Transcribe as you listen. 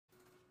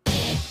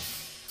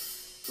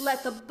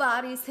Let the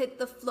bodies hit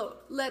the floor.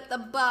 Let the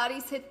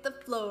bodies hit the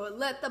floor.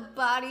 Let the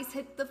bodies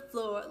hit the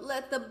floor.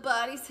 Let the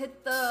bodies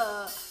hit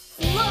the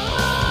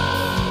floor.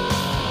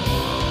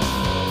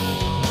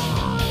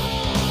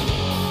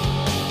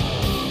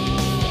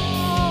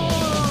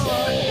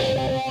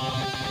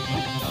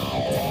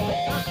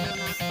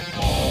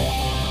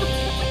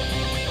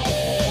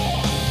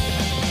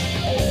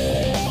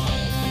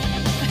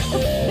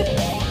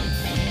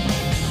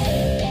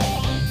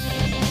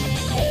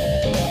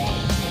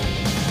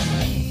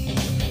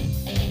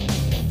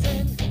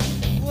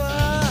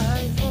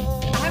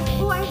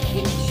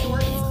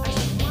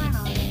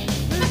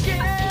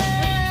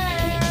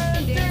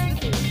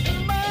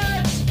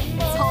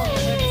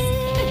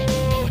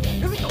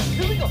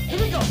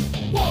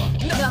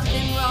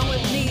 Nothing wrong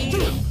with me.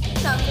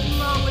 Nothing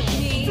wrong with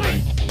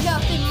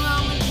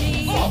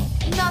me.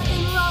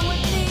 Nothing wrong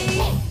with me.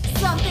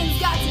 Something's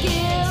got to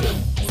give.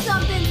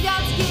 Something's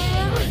got to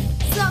give.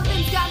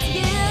 Something's got to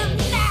give.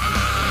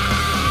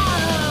 Now!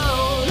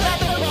 Let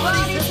the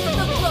bodies hit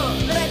the floor.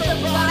 Let the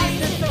bodies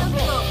hit the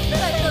floor.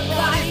 Let the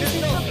bodies hit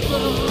the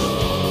floor.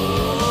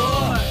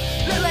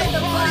 Let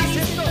the bodies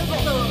hit the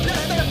floor.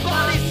 Let the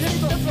bodies hit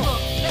the floor.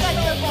 Let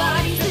the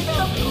bodies hit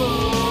the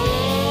floor.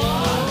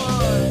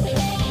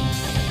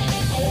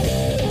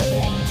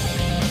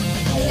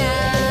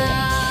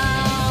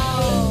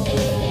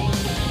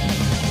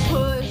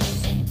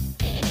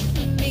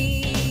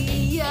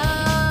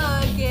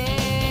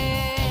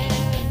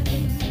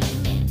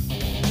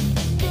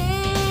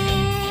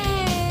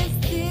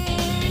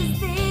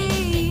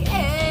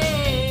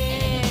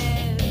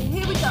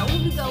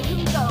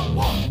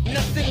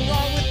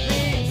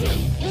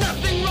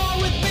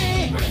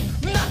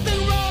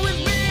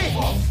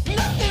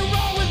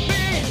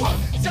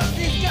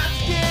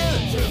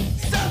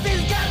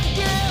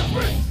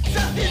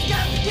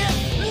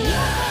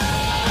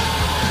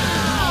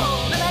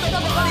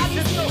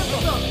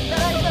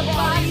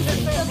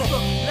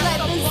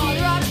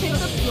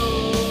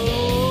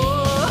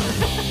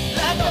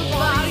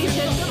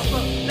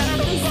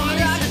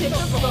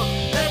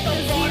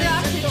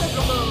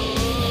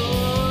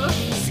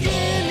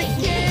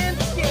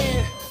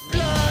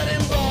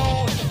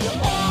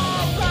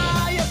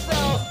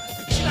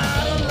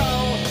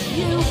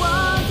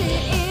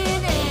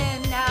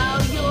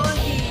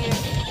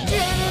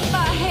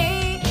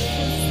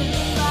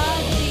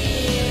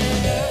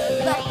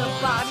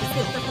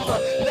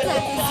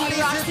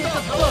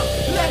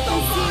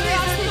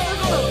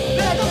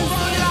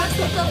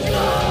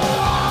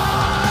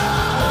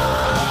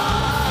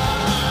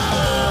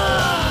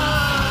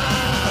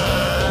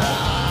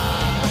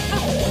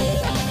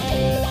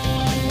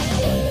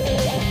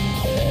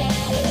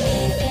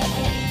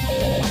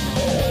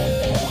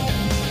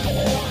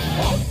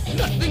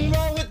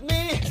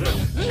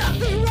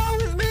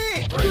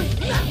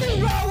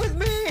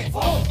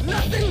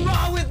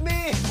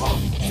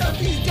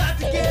 Something's got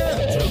to give.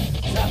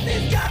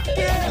 Something's got to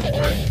give.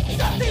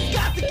 Something's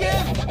got to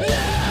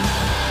give.